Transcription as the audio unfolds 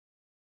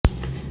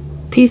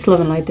Peace, love,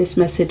 and light. This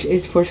message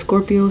is for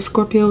Scorpios.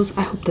 Scorpios,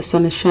 I hope the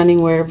sun is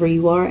shining wherever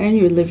you are and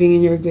you're living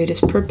in your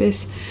greatest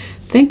purpose.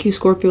 Thank you,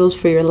 Scorpios,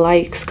 for your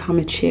likes,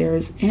 comments,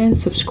 shares, and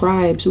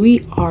subscribes.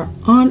 We are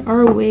on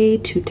our way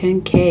to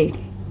 10K.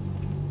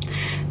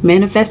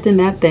 Manifesting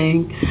that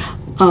thing.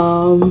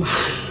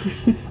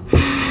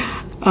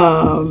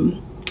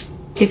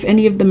 If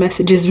any of the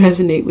messages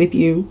resonate with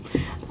you,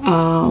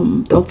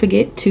 don't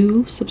forget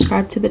to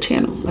subscribe to the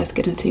channel. Let's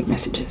get into your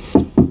messages.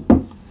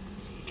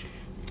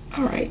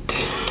 All right.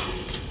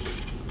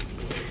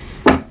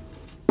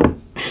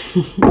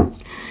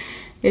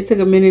 It took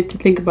a minute to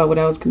think about what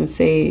I was going to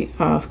say,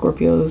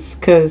 Scorpios,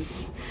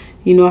 because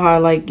you know how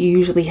like you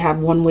usually have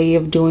one way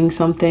of doing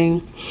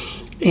something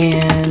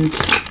and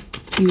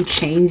you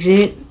change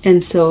it.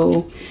 And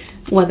so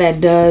what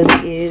that does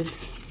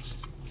is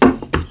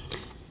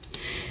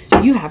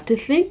you have to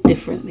think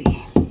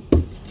differently.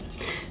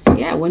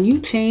 Yeah, when you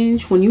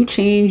change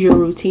your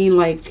routine,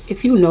 like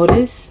if you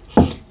notice,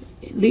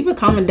 leave a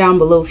comment down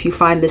below if you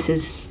find this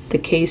is the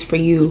case for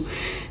you.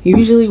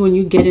 Usually when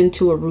you get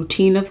into a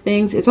routine of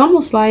things, it's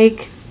almost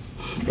like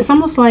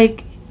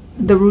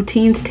the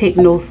routines take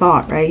no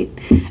thought, right?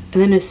 And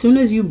then as soon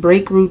as you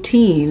break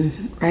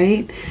routine,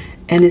 right,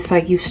 and it's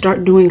like you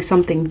start doing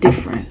something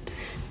different,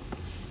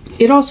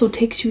 it also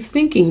takes you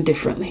thinking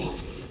differently.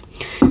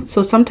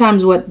 So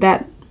sometimes what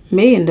that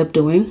may end up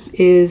doing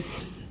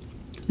is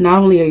not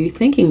only are you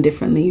thinking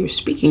differently, you're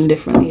speaking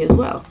differently as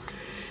well.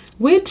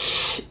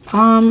 Which,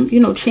 you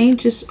know,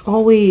 change is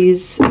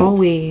always,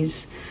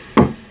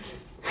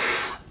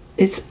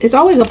 it's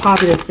always a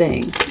positive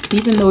thing,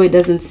 even though it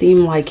doesn't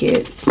seem like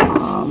it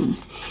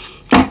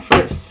at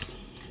first.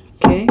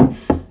 Okay,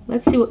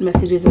 let's see what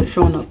messages are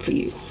showing up for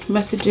you.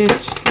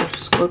 Messages for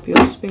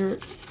Scorpio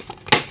spirit.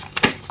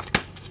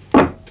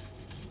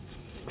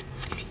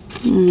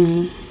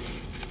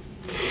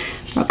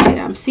 Okay,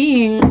 I'm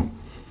seeing,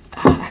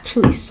 I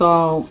actually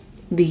saw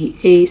the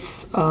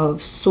Ace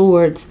of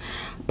Swords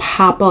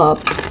pop up,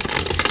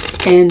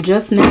 and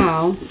just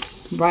now,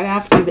 right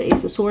after the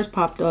Ace of Swords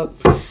popped up,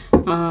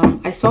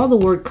 I saw the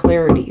word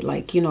clarity,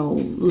 like, you know,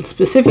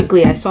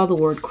 specifically I saw the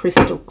word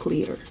crystal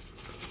clear.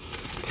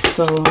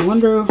 So I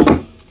wonder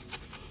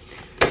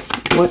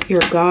what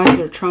your guides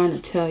are trying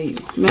to tell you.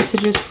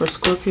 Messages for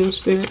Scorpio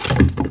spirit.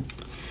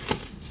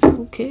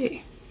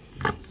 Okay,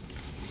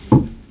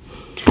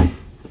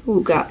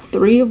 we got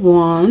 3 of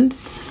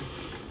Wands,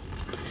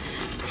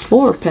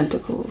 4 of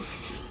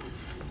Pentacles,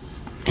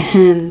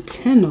 and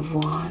 10 of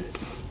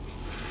Wands.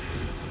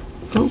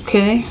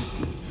 Okay.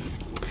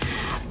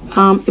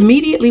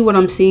 Immediately what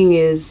I'm seeing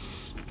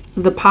is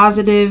the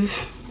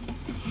positive.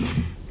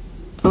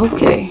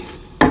 Okay.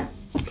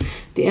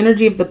 The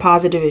energy of the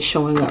positive is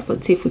showing up.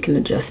 Let's see if we can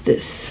adjust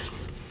this.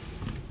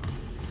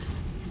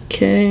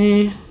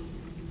 Okay.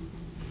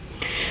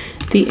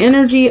 The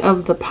energy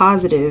of the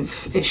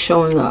positive is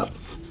showing up.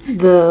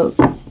 The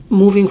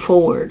moving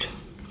forward.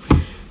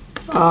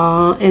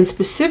 And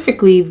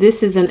specifically,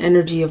 this is an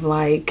energy of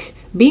like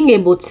being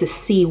able to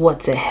see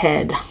what's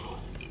ahead.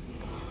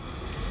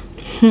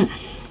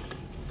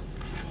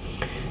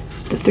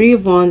 The 3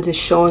 of Wands is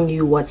showing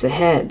you what's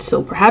ahead.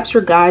 So perhaps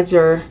your guides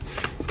are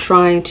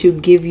trying to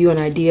give you an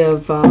idea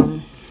of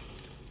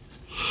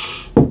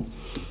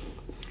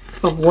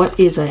what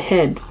is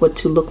ahead, what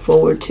to look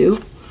forward to.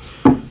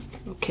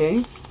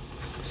 Okay.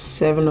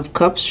 7 of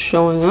Cups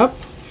showing up.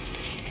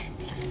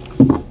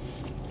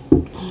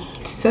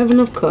 7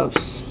 of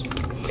Cups.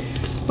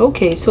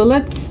 Okay, so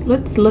let's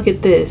look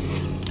at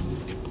this.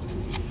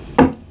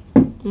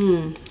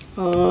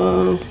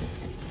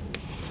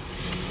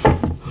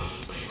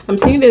 I'm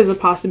seeing there's a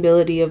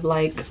possibility of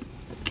like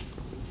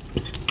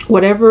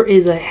whatever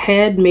is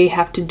ahead may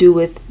have to do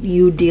with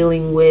you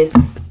dealing with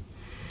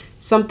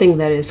something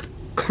that is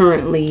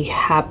currently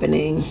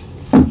happening,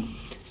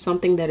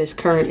 something that is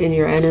current in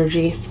your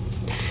energy.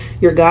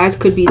 Your guides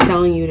could be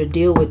telling you to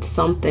deal with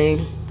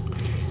something.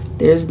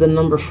 There's the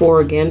number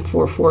 4 again.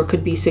 4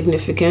 could be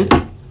significant.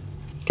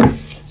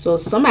 So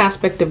some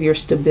aspect of your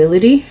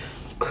stability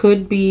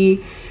could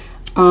be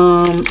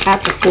at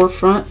the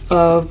forefront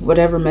of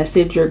whatever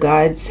message your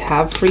guides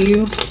have for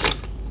you.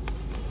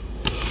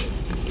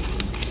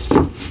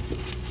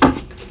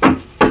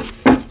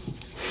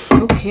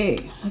 Okay,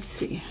 let's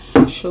see.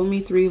 Show me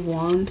 3 of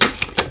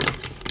Wands.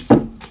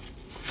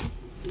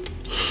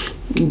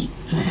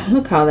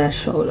 Look how that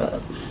showed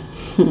up.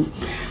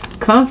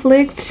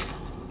 Conflict.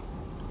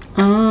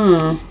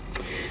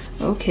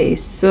 Okay,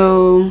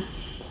 so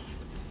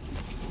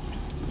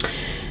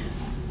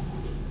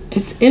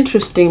it's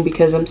interesting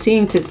because I'm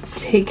seeing to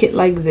take it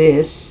like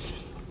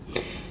this.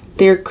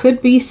 There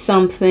could be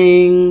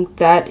something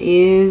that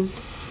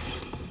is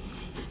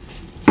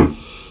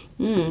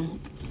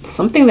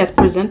something that's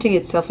presenting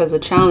itself as a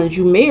challenge.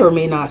 You may or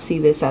may not see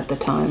this at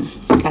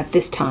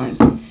this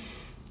time.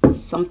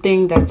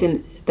 Something that's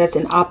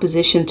in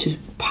opposition to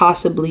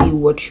possibly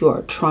what you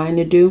are trying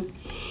to do.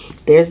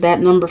 There's that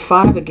number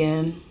 5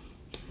 again.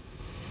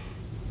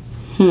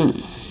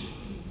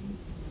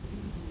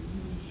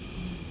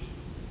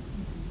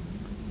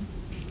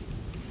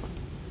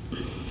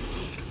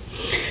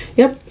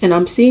 Yep, and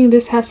I'm seeing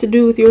this has to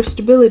do with your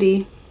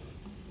stability.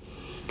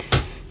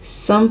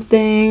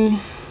 Something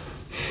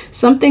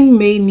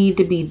may need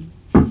to be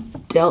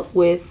dealt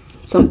with.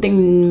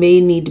 Something may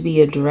need to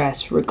be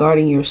addressed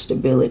regarding your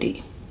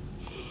stability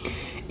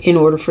in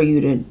order for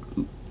you to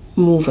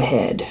move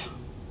ahead.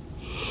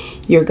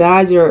 Your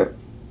guides are...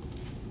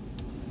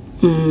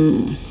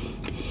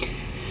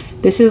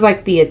 this is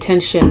like the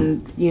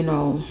attention, you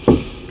know.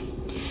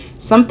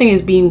 Something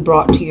is being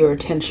brought to your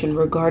attention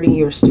regarding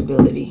your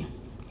stability.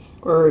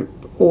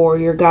 Or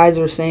your guides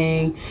are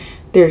saying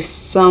there's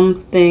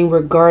something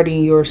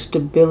regarding your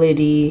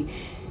stability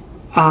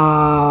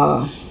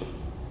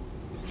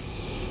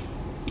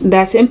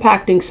that's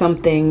impacting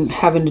something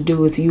having to do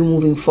with you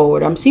moving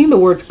forward. I'm seeing the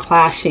words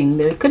clashing.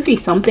 There could be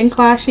something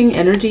clashing,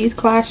 energies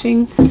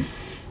clashing.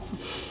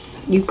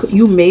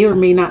 You may or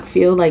may not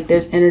feel like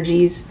there's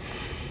energies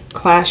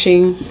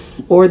clashing,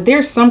 or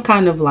there's some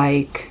kind of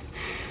like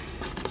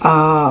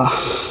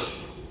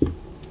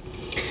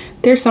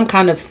there's some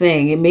kind of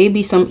thing. It may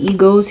be some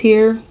egos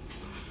here.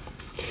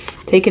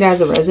 Take it as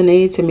it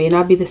resonates. It may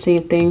not be the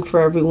same thing for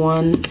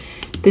everyone.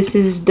 This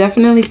is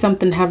definitely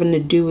something having to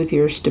do with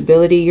your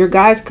stability. Your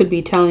guys could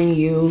be telling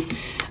you,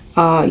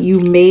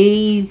 you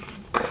may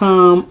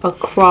come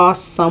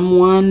across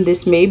someone.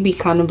 This may be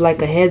kind of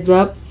like a heads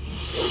up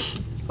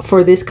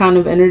for this kind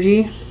of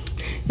energy.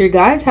 Your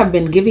guys have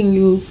been giving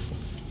you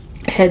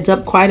heads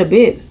up quite a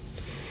bit.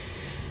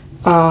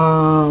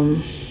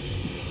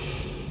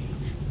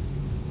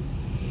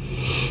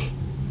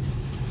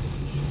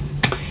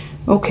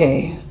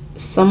 Okay,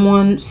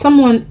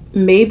 someone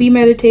may be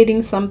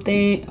meditating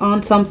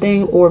on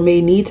something, or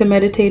may need to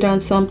meditate on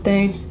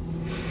something.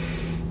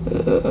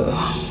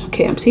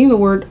 Okay, I'm seeing the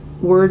word.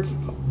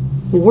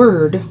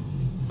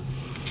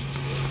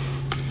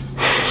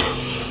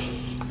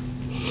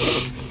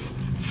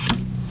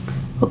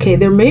 Okay,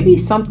 there may be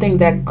something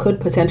that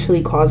could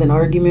potentially cause an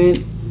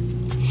argument.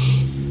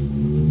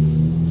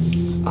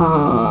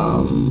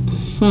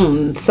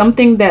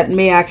 Something that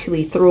may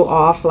actually throw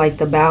off like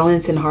the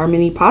balance and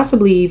harmony,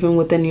 possibly even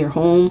within your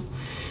home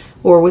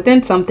or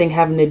within something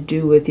having to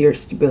do with your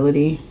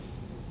stability.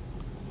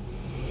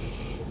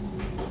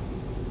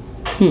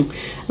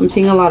 I'm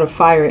seeing a lot of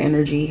fire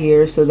energy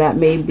here, so that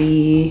may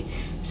be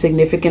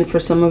significant for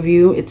some of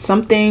you. It's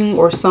something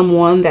or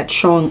someone that's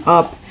showing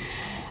up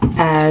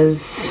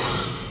as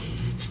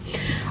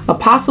a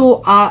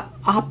possible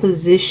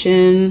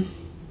opposition.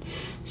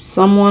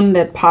 Someone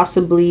that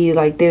possibly,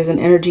 like, there's an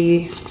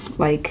energy,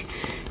 like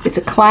it's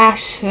a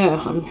clash,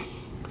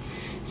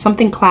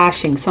 something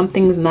clashing,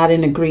 something's not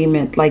in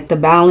agreement, like the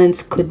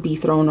balance could be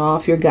thrown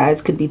off. Your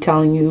guides could be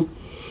telling you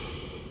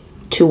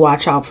to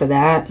watch out for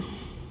that.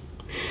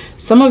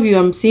 Some of you,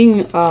 I'm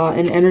seeing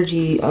an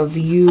energy of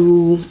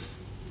you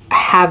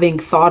having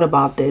thought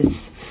about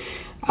this.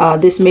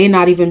 This may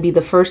not even be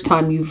the first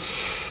time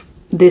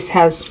this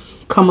has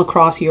come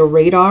across your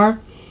radar.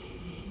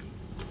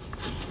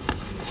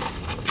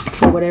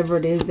 For whatever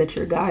it is that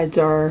your guides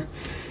are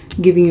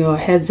giving you a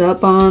heads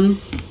up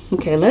on.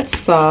 Okay,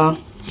 let's tell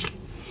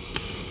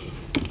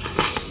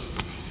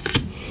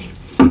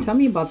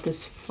me about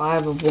this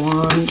Five of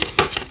Wands.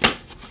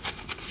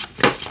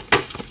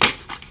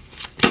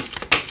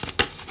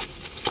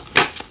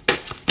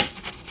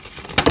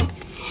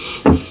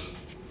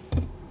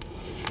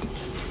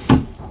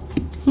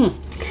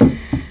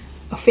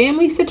 A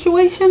family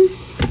situation.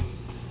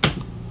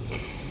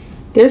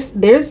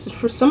 There's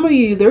for some of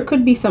you, there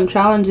could be some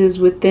challenges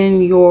within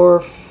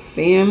your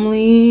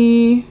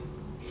family.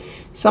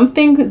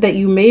 Something that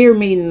you may or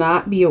may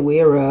not be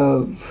aware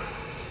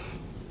of.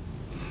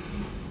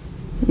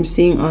 I'm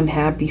seeing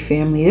unhappy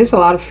family. There's a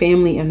lot of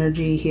family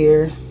energy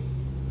here.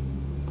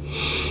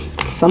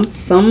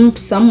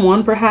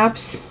 Someone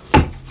perhaps.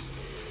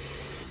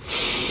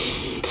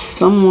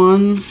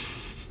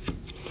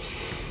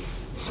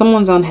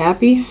 Someone's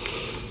unhappy.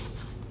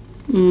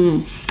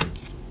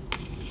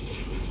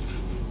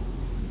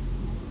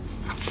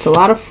 It's a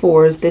lot of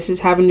fours. This is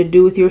having to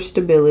do with your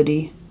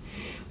stability.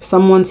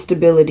 Someone's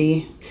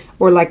stability,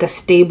 or like a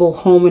stable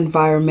home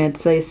environment.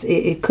 So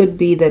it could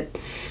be that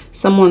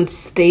someone's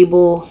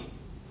stable.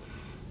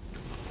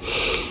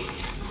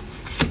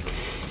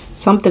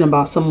 Something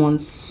about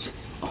someone's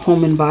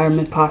home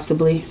environment,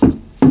 possibly.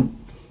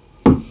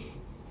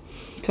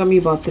 Tell me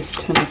about this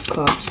Ten of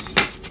Cups.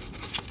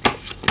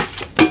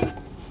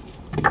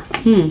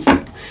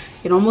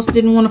 It almost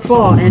didn't want to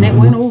fall, and it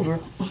went over.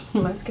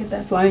 Let's get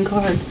that flying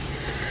card.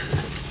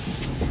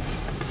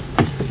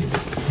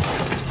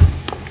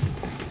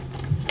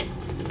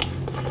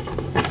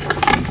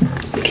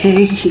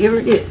 Okay, here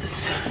it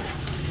is.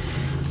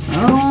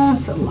 Oh,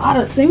 it's a lot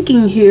of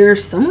thinking here.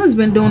 Someone's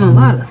been doing a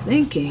lot of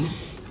thinking.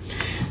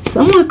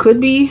 Someone could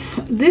be,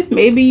 this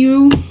may be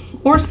you,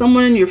 or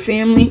someone in your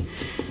family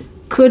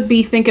could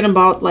be thinking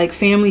about like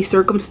family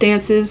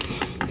circumstances,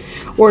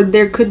 or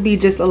there could be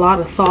just a lot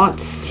of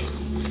thoughts.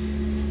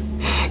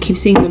 I keep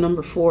seeing the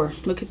number 4.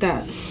 Look at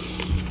that.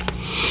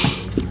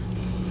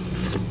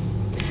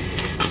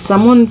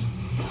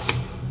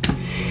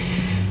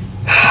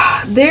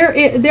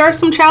 there are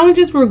some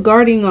challenges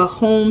regarding a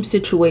home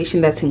situation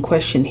that's in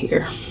question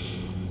here.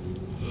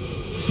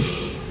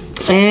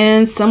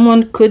 And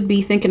someone could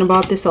be thinking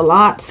about this a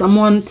lot.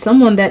 Someone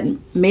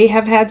that may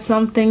have had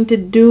something to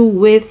do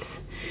with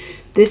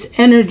this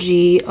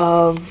energy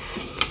of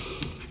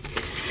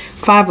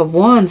Five of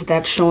Wands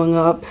that's showing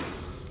up.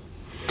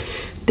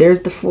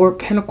 There's the Four of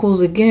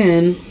Pentacles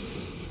again.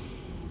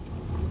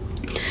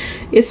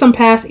 It's some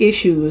past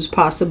issues,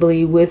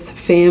 possibly with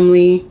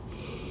family.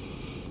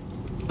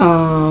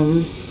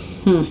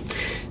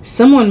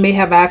 Someone may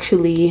have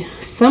actually,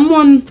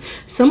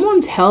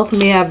 someone's health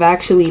may have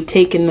actually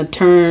taken a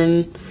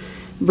turn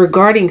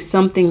regarding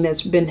something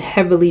that's been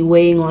heavily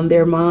weighing on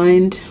their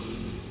mind.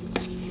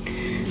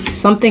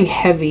 Something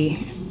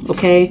heavy,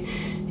 okay?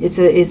 It's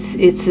a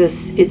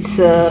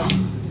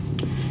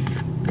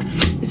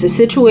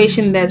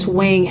situation that's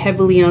weighing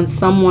heavily on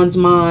someone's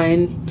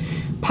mind,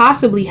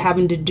 possibly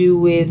having to do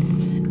with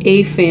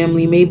a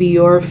family, maybe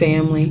your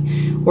family,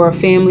 or a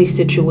family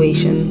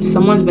situation.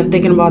 Someone's been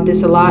thinking about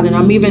this a lot, and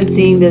I'm even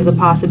seeing there's a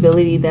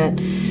possibility that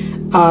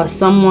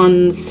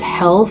someone's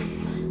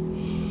health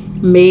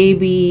may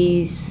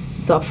be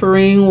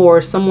suffering,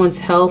 or someone's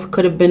health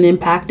could have been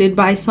impacted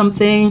by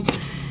something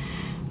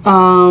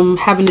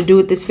having to do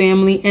with this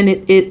family. And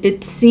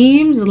it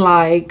seems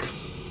like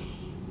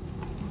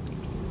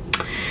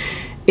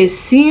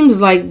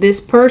this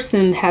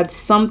person had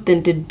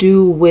something to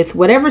do with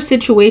whatever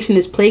situation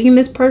is plaguing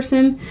this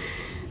person.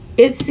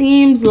 It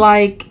seems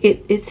like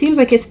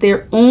it's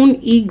their own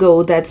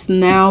ego that's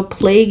now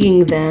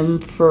plaguing them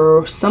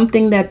for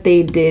something that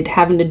they did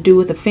having to do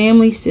with a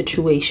family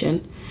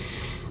situation.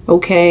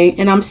 Okay,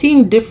 and I'm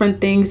seeing different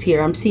things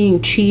here. I'm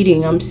seeing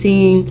cheating. I'm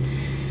seeing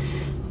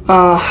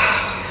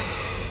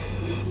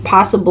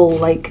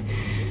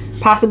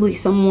possibly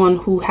someone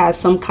who has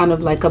some kind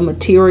of like a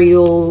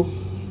material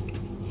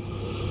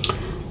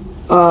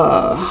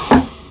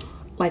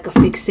like a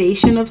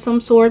fixation of some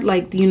sort,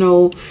 like, you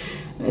know,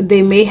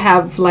 they may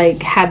have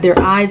like had their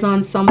eyes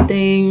on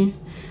something.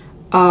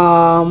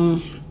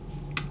 I'm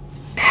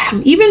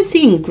even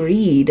seeing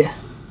greed.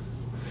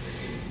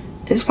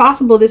 It's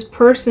possible this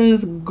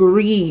person's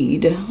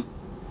greed.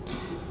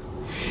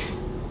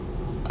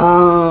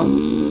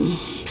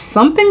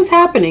 Something's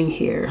happening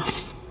here.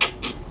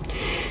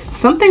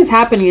 Something's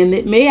happening, and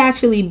it may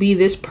actually be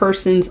this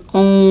person's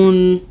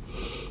own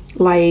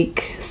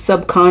like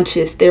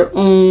subconscious, their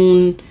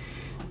own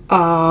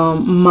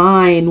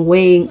mind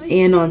weighing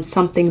in on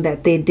something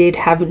that they did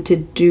having to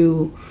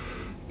do.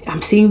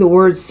 I'm seeing the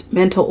words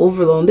mental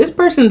overload. This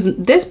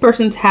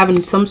person's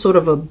having some sort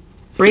of a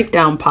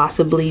breakdown,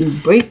 possibly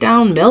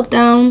meltdown,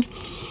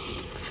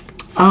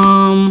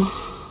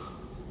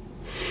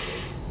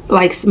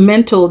 like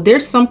mental,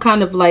 there's some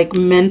kind of like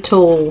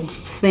mental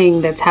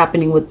thing that's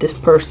happening with this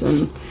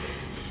person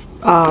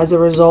as a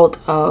result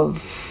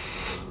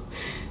of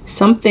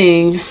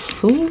something.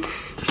 Oof.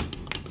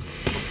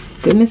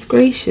 Goodness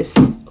gracious.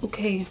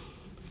 Okay,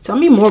 tell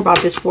me more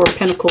about this Four of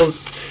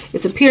Pentacles.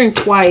 It's appearing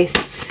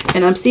twice,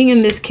 and I'm seeing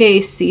in this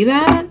case, see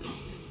that?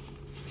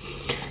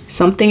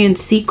 Something in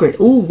secret.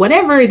 Ooh,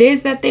 whatever it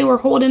is that they were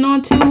holding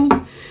on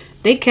to,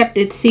 they kept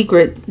it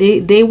secret.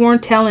 They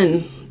weren't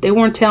telling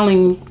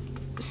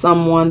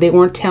someone, they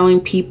weren't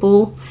telling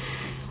people.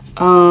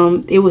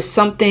 It was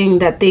something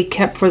that they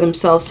kept for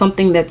themselves,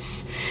 something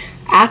that's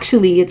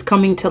actually, it's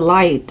coming to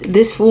light.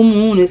 This full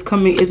moon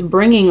is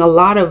bringing a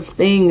lot of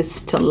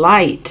things to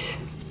light.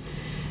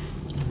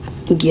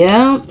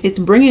 Yeah, it's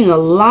bringing a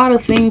lot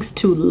of things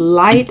to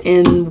light.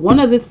 And one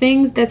of the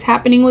things that's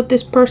happening with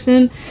this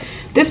person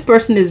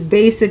is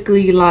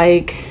basically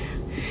like,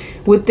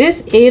 with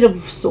this Eight of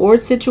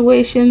Swords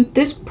situation,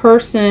 this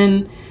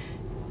person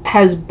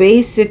has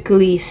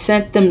basically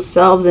sent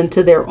themselves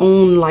into their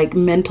own like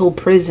mental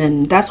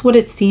prison. That's what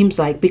it seems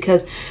like,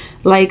 because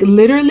like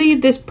literally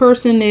this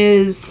person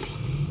is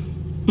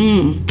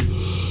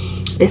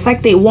it's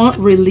like they want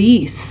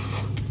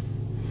release.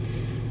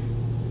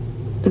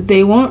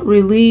 They want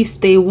release.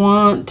 They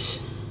want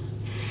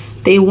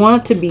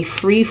to be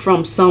free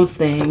from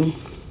something.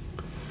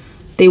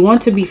 They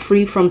want to be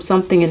free from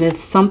something, and it's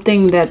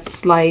something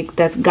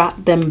that's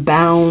got them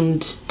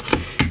bound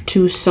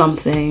to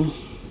something.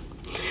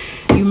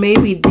 You may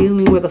be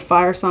dealing with a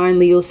fire sign,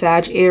 Leo,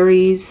 Sag,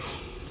 Aries.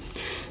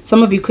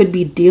 Some of you could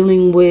be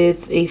dealing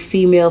with a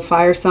female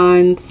fire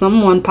sign,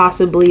 someone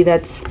possibly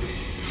that's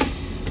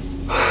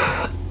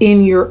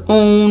in your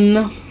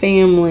own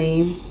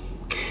family.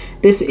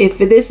 If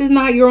this is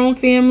not your own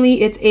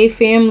family, it's a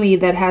family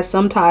that has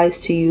some ties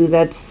to you,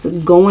 that's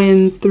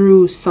going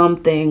through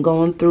something,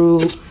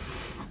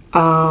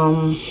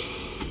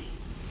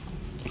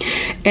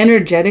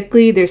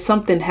 energetically, there's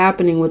something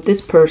happening with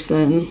this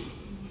person.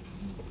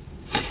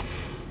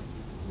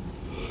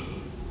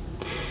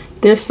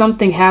 There's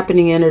something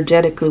happening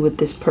energetically with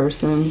this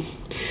person.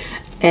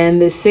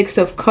 And the Six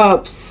of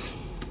Cups.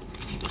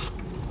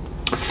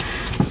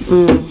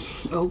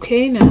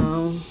 Okay,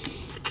 now.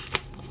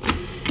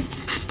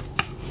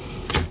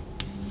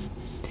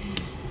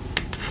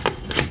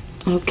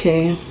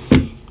 Okay.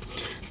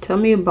 Tell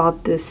me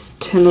about this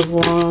Ten of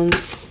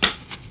Wands.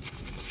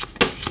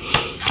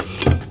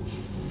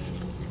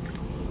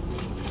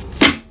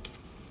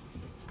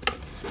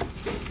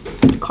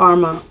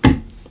 Karma.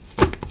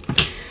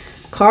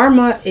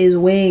 Karma is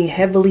weighing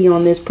heavily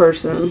on this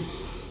person.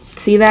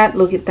 See that?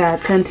 Look at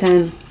that.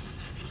 10-10.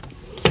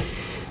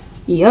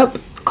 Yep.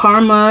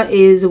 Karma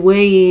is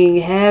weighing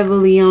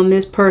heavily on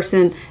this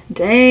person.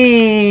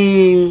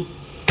 Dang.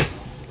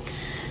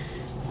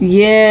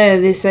 Yeah,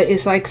 this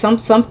it's like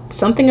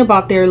something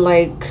about their,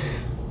 like,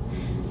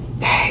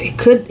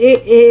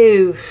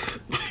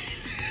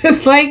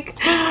 it's like,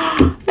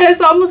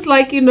 it's almost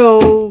like, you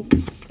know,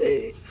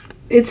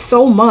 it's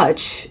so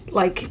much,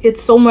 like,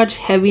 it's so much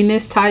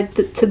heaviness tied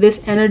to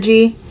this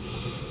energy.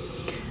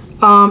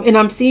 And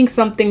I'm seeing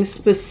something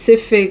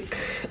specific.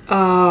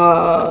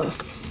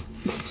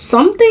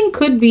 Something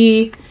could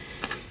be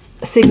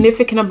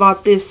significant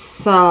about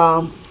this.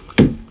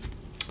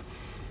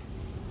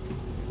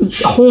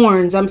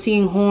 Horns. I'm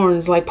seeing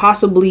horns, like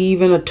possibly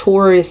even a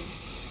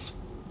Taurus.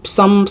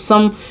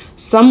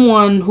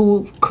 Someone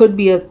who could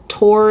be a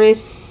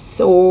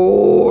Taurus,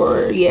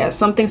 or yeah,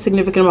 something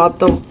significant about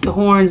the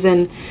horns,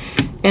 and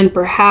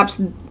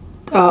perhaps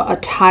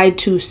tied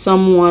to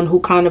someone who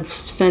kind of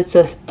sense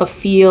a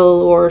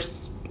feel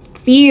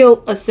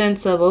a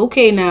sense of,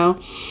 okay, now,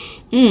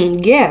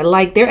 yeah,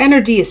 like their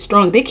energy is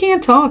strong. They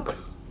can't talk.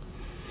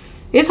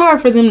 It's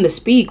hard for them to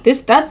speak.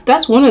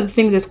 That's one of the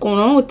things that's going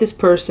on with this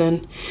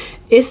person.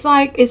 It's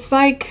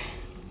like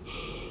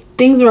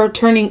things are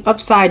turning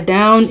upside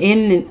down,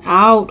 in and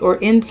out, or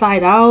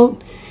inside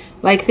out.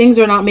 Like things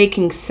are not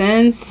making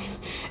sense.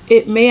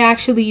 It may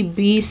actually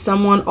be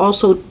someone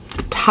also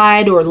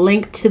tied or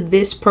linked to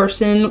this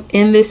person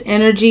in this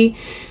energy.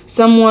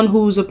 Someone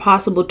who's a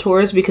possible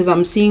Taurus, because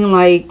I'm seeing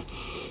like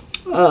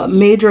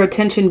major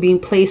attention being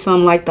placed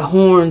on like the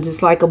horns.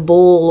 It's like a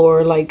bull,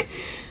 or like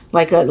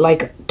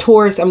a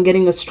Taurus. I'm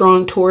getting a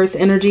strong Taurus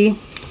energy.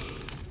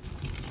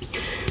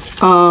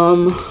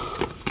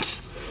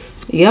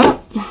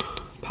 Yep.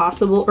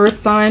 Possible earth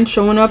sign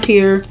showing up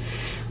here.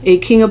 A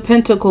King of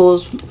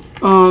Pentacles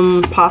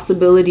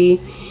possibility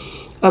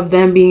of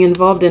them being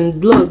involved.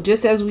 And look,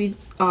 just as we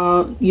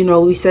you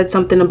know, we said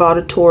something about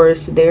a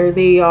Taurus, there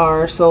they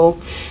are. So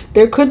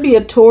there could be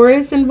a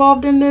Taurus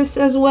involved in this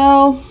as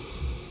well.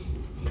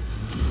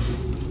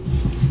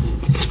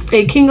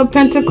 A King of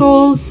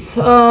Pentacles.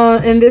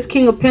 And this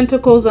King of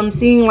Pentacles, I'm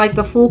seeing like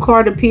the Fool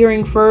card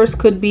appearing first.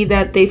 Could be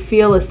that they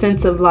feel a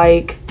sense of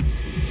like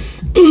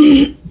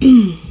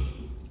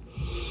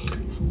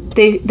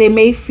they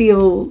may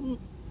feel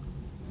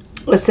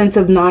a sense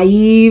of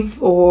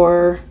naive,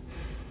 or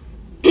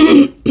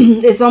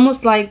it's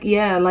almost like,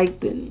 yeah, like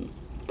the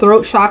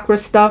throat chakra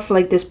stuff.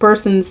 Like this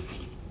person's,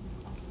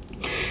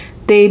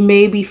 they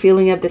may be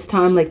feeling at this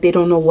time like they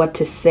don't know what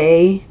to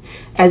say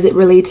as it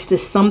relates to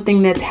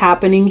something that's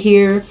happening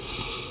here.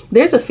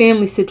 There's a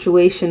family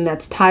situation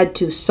that's tied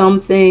to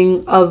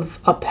something of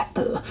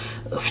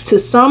to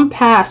some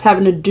past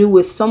having to do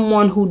with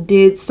someone who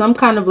did some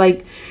kind of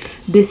like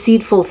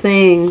deceitful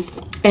thing,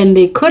 and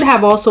they could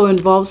have also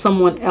involved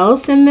someone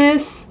else in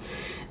this.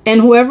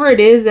 And whoever it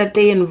is that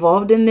they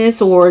involved in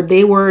this, or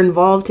they were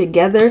involved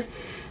together,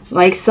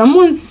 like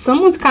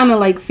someone's kind of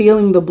like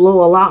feeling the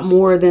blow a lot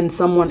more than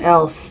someone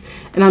else.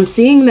 And I'm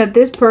seeing that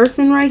this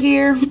person right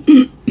here,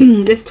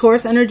 this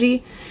Taurus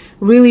energy,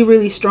 really,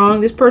 really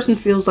strong. This person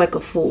feels like a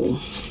fool.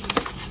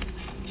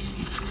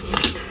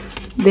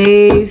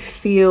 They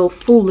feel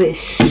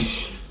foolish.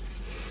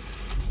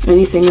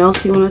 Anything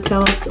else you want to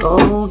tell us?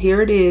 Oh,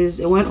 here it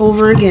is. It went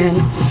over again.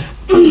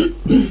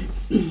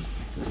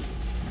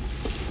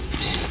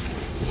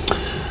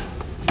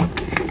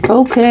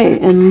 Okay,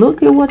 and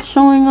look at what's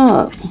showing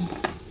up.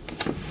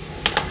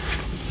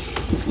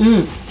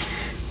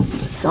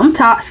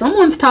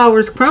 Someone's tower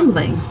is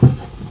crumbling.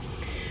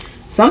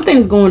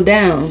 Something's going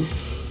down.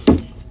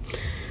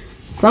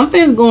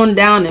 Something's going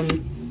down,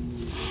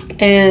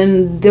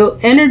 and the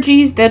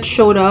energies that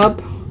showed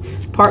up,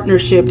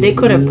 partnership, they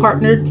could have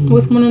partnered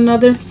with one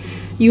another.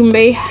 You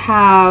may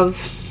have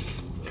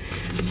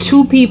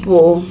two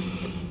people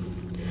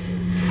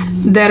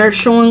that are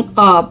showing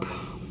up.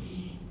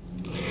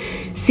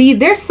 See,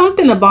 there's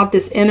something about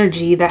this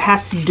energy that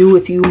has to do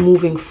with you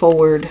moving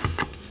forward.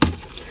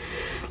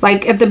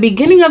 Like at the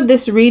beginning of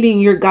this reading,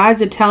 your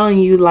guides are telling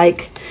you,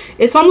 like,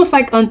 it's almost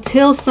like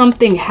until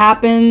something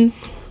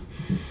happens,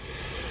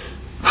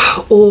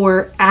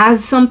 or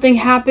as something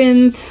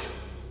happens,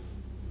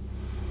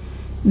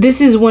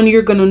 this is when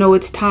you're going to know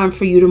it's time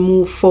for you to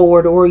move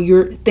forward, or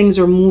your things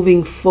are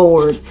moving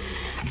forward.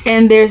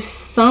 And there's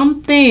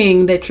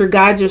something that your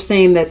guides are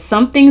saying, that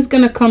something's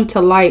going to come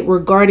to light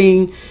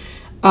regarding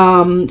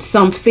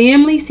some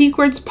family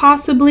secrets,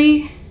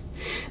 possibly,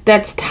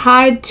 that's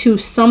tied to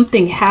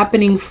something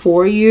happening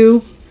for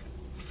you.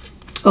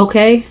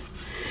 Okay,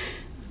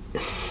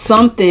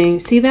 something,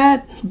 see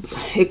that?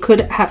 It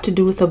could have to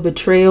do with a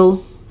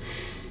betrayal.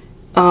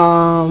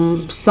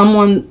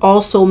 Someone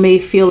also may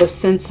feel a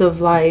sense of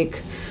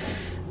like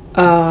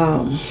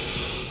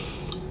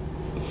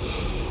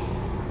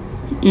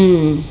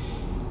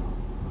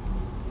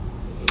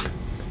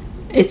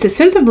It's a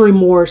sense of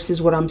remorse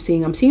is what I'm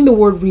seeing. I'm seeing the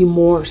word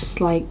remorse,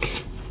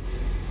 like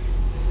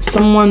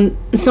someone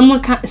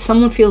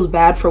feels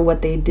bad for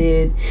what they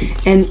did,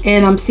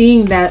 and I'm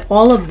seeing that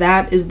all of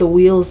that is the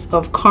wheels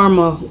of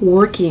karma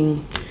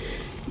working.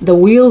 The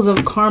wheels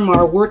of karma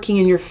are working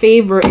in your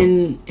favor,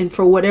 and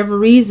for whatever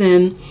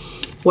reason,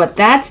 what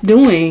that's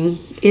doing,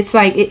 it's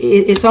like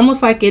it's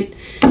almost like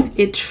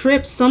it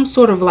trips some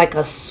sort of like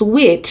a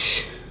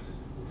switch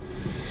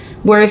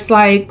where it's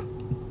like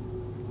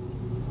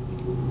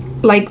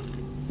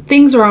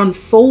things are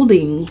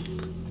unfolding,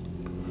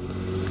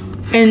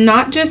 and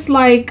not just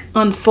like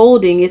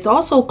unfolding, it's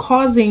also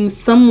causing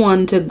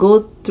someone to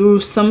go through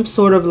some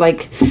sort of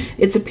like,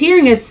 it's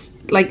appearing as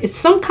like it's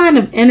some kind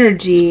of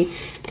energy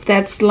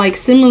that's like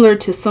similar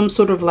to some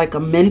sort of like a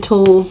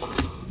mental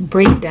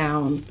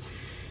breakdown.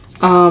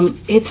 And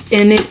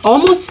it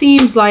almost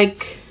seems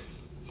like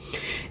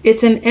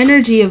it's an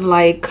energy of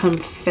like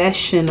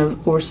confession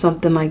or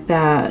something like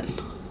that.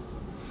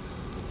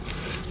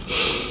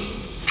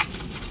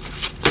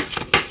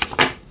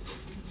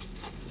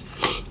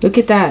 Look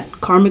at that.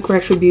 Karmic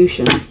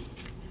retribution.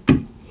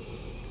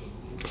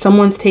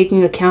 Someone's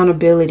taking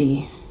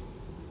accountability.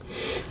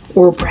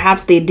 Or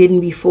perhaps they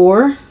didn't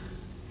before,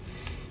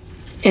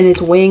 and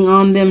it's weighing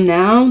on them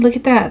now. Look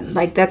at that.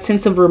 Like that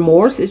sense of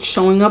remorse, it's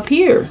showing up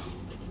here.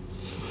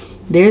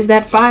 There's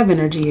that 5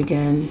 energy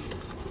again.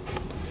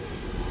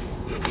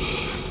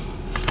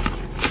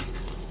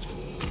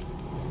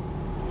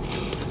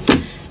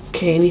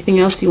 Okay, anything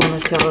else you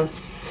want to tell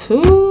us?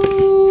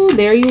 Ooh,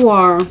 there you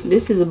are.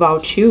 This is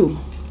about you.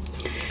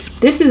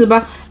 This is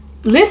about,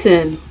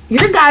 listen,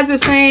 your guides are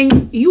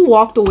saying you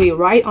walked away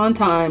right on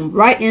time,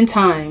 right in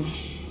time.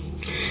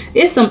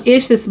 It's some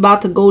ish that's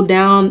about to go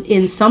down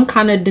in some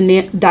kind of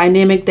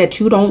dynamic that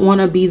you don't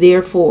want to be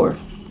there for.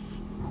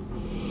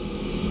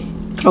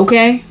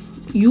 Okay?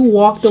 You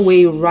walked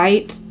away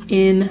right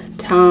in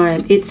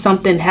time. It's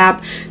something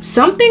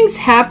something's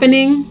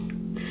happening.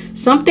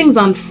 Something's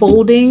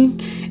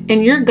unfolding.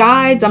 And your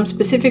guides, I'm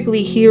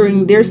specifically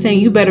hearing, they're saying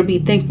you better be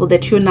thankful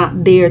that you're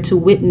not there to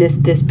witness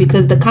this,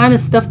 because the kind of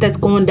stuff that's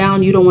going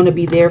down, you don't want to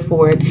be there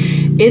for it.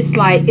 It's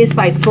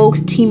like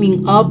folks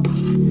teaming up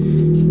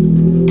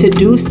to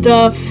do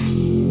stuff.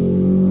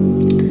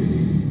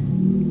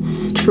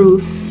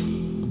 Truth.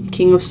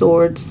 King of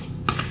Swords.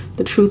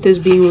 The truth is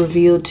being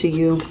revealed to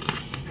you.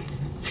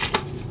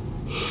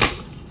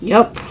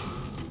 Yep.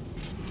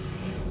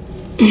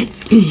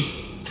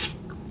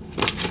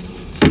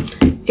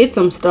 It's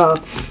some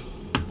stuff.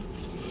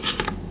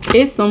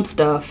 It's some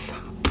stuff.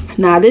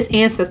 Now, this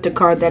ancestor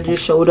card that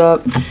just showed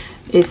up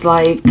is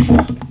like,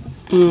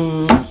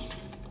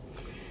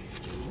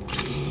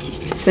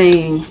 it's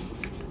saying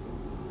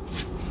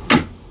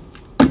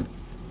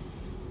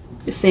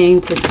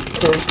to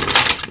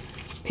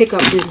pick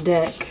up this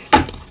deck.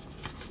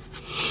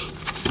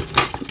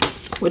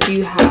 What do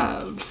you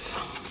have?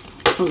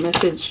 What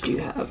message do you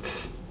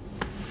have?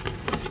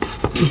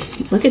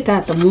 Look at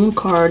that, the moon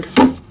card.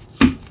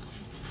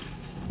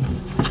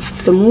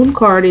 The moon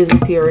card is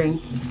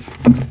appearing.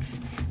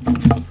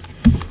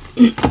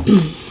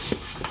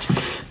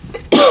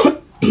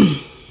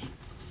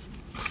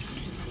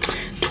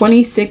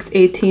 26,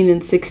 18,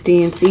 and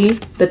 16. See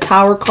the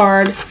Tower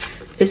card.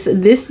 It's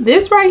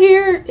this right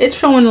here. It's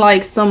showing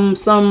like some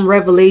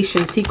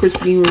revelation, secrets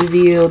being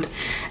revealed.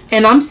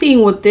 And I'm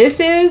seeing what this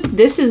is.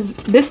 This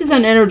is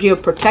an energy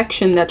of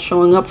protection that's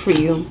showing up for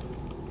you.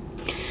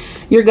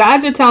 Your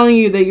guides are telling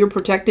you that you're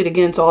protected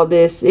against all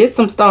this. It's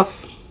some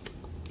stuff.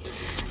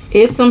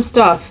 It's some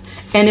stuff.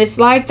 And it's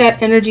like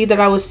that energy that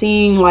I was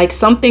seeing, like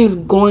something's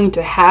going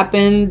to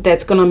happen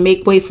that's going to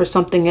make way for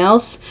something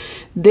else.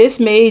 This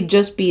may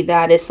just be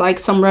that. It's like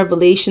some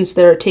revelations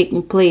that are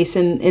taking place.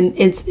 And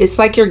it's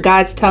like your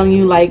guides telling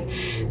you, like,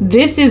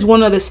 this is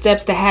one of the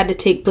steps that had to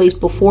take place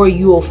before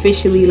you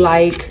officially,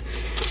 like,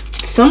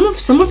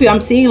 some of you, I'm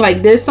seeing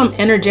like there's some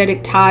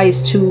energetic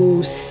ties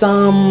to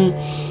some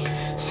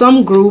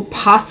group,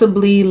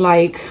 possibly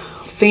like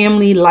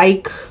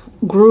family-like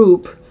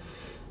group.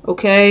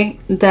 Okay,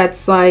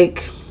 that's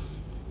like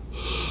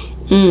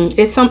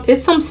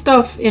it's some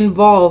stuff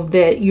involved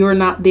that you're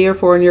not there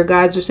for, and your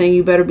guides are saying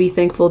you better be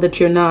thankful that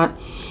you're not.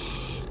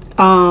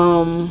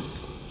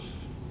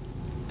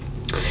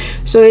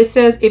 So it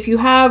says, if you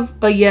have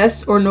a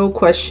yes or no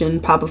question,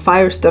 Papa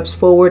Fire steps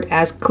forward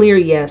as clear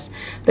yes.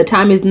 The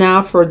time is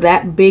now for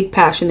that big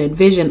passionate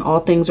vision. All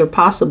things are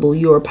possible.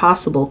 You are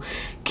possible.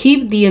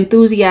 Keep the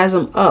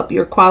enthusiasm up.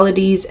 Your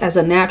qualities as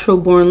a natural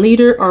born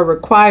leader are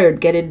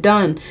required. Get it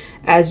done.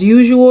 As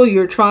usual,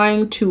 you're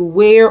trying to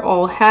wear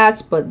all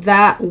hats, but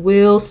that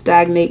will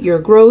stagnate your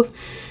growth.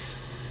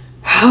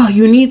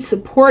 You need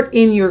support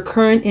in your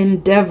current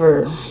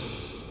endeavor.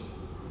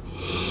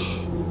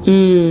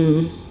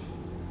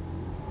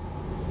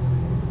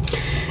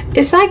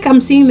 It's like I'm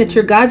seeing that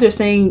your guides are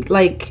saying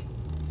like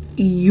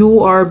you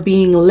are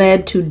being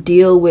led to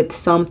deal with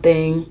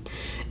something.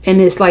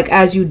 And it's like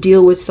as you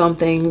deal with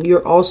something,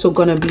 you're also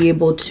going to be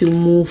able to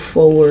move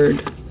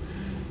forward.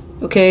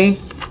 Okay?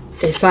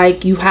 It's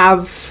like you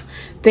have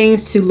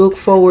things to look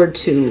forward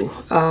to.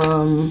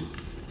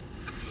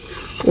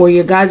 Or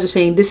your guides are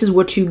saying this is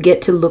what you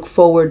get to look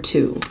forward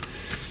to.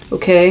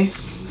 Okay.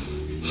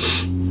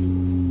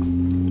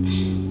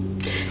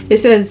 It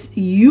says,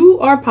 you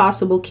are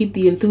possible. Keep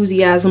the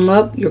enthusiasm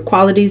up. Your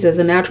qualities as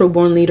a natural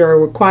born leader are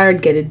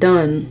required. Get it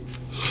done.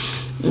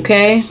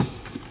 Okay.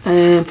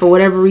 And for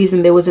whatever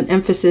reason, there was an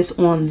emphasis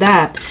on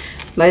that.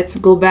 Let's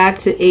go back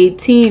to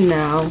 18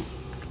 now.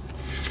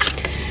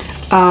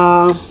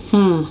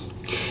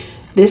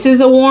 This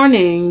is a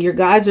warning. Your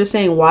guides are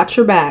saying, watch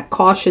your back.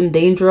 Caution,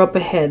 danger up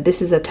ahead.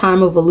 This is a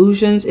time of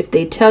illusions. If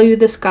they tell you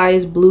the sky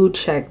is blue,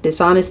 check.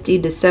 Dishonesty,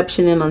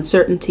 deception, and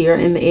uncertainty are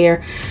in the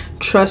air.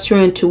 Trust your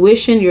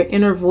intuition. Your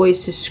inner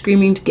voice is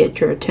screaming to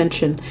get your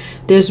attention.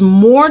 There's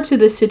more to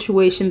this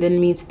situation than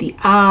meets the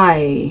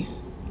eye.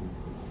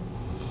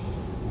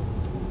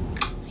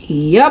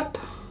 Yep.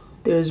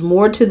 There's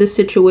more to the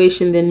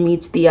situation than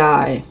meets the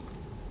eye.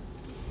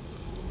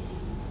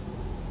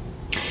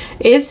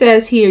 It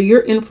says here,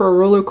 you're in for a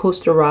roller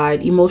coaster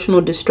ride.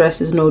 Emotional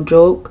distress is no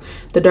joke.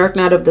 The dark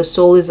night of the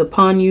soul is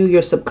upon you.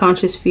 Your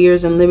subconscious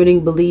fears and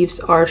limiting beliefs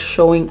are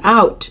showing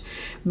out.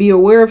 Be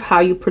aware of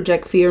how you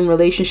project fear in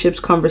relationships,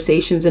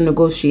 conversations, and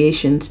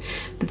negotiations.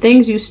 The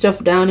things you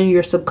stuff down in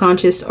your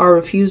subconscious are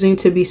refusing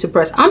to be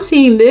suppressed. I'm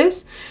seeing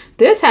this.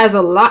 This has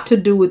a lot to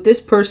do with this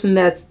person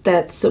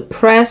that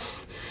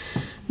suppressed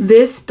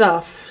this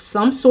stuff,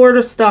 some sort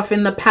of stuff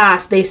in the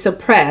past they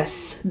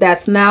suppress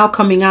that's now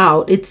coming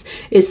out. It's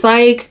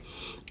like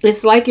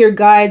your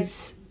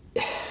guides,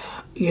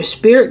 your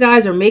spirit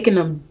guides are making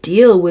them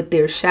deal with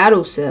their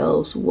shadow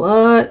selves.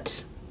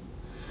 What?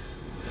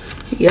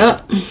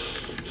 Yep.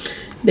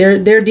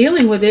 They're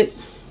dealing with it.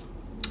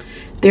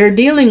 They're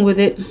dealing with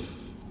it.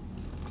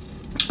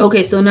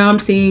 Okay, so now I'm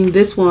seeing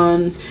this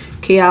one,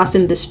 chaos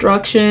and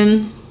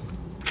destruction.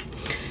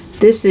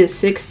 This is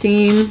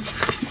 16.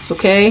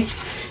 Okay.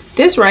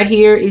 This right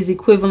here is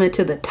equivalent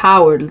to the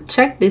tower.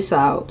 Check this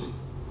out.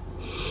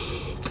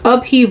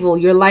 Upheaval.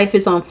 Your life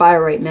is on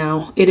fire right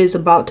now. It is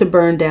about to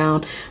burn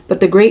down.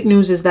 But the great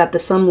news is that the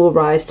sun will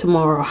rise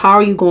tomorrow. How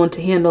are you going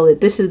to handle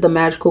it? This is the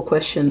magical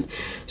question.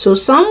 So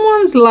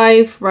someone's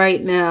life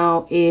right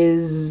now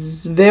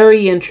is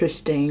very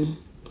interesting.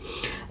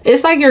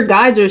 It's like your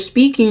guides are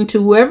speaking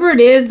to whoever it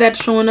is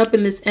that's showing up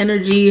in this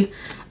energy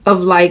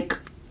of, like,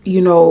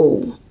 you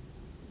know,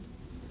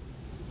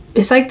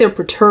 it's like they're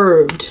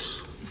perturbed.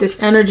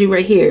 This energy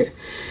right here.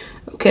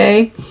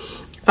 Okay.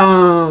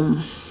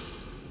 And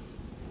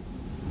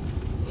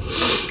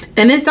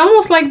it's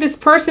almost like this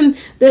person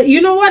that,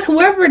 you know what,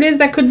 whoever it is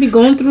that could be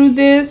going through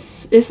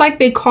this, it's like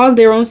they caused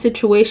their own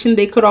situation.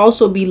 They could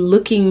also be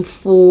looking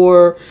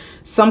for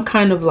some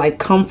kind of like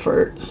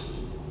comfort.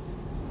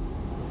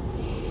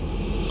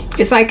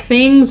 It's like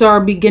things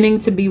are beginning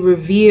to be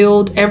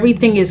revealed.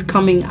 Everything is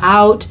coming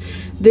out.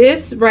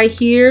 This right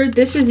here,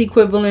 this is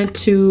equivalent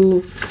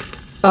to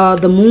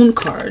the moon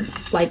card.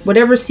 Like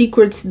whatever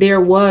secrets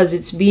there was,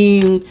 it's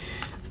being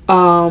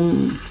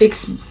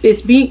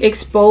it's being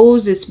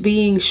exposed, it's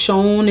being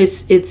shown,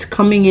 it's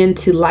coming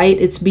into light,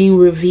 it's being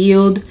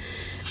revealed.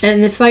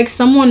 And it's like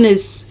someone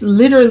is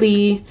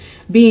literally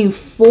being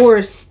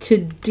forced to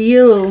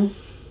deal.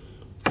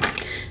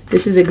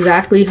 This is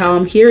exactly how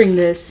I'm hearing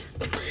this.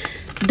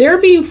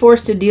 They're being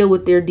forced to deal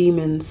with their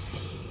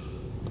demons.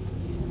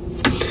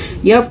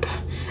 Yep.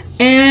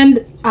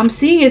 And I'm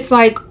seeing it's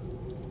like,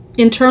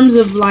 in terms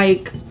of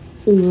like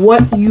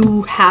what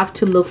you have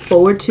to look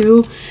forward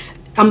to,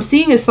 I'm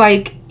seeing it's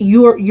like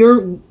you're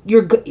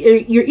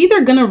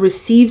either gonna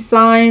receive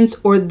signs,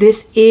 or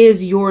this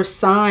is your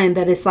sign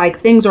that it's like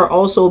things are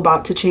also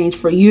about to change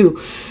for you.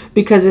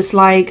 Because it's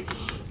like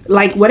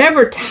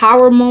whatever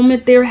tower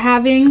moment they're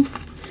having,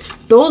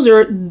 those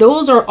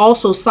are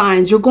also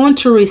signs. You're going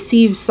to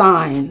receive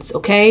signs.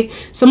 Okay,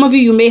 some of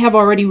you may have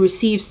already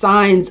received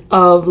signs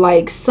of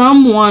like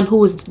someone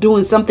who is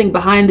doing something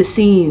behind the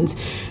scenes.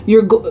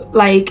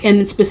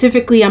 And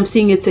specifically I'm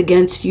seeing it's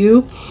against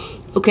you.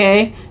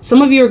 Okay,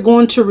 some of you are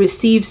going to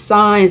receive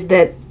signs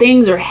that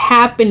things are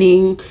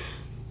happening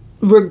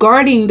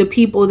regarding the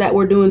people that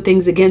were doing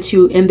things against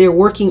you, and they're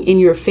working in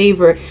your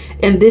favor.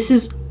 And this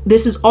is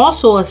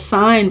also a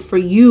sign for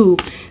you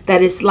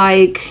that it's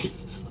like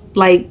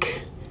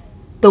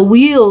the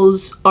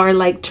wheels are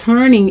like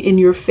turning in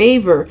your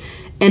favor,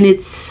 and you're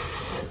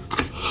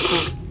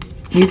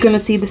gonna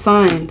see the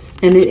signs,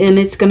 and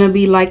it's gonna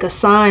be like a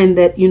sign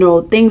that, you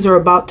know, things are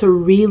about to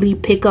really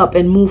pick up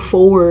and move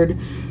forward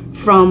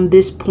from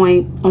this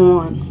point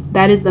on.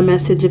 That is the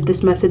message. If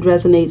this message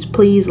resonates,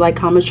 please like,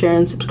 comment, share,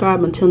 and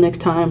subscribe. Until next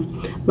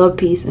time, love,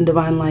 peace, and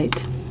divine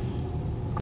light.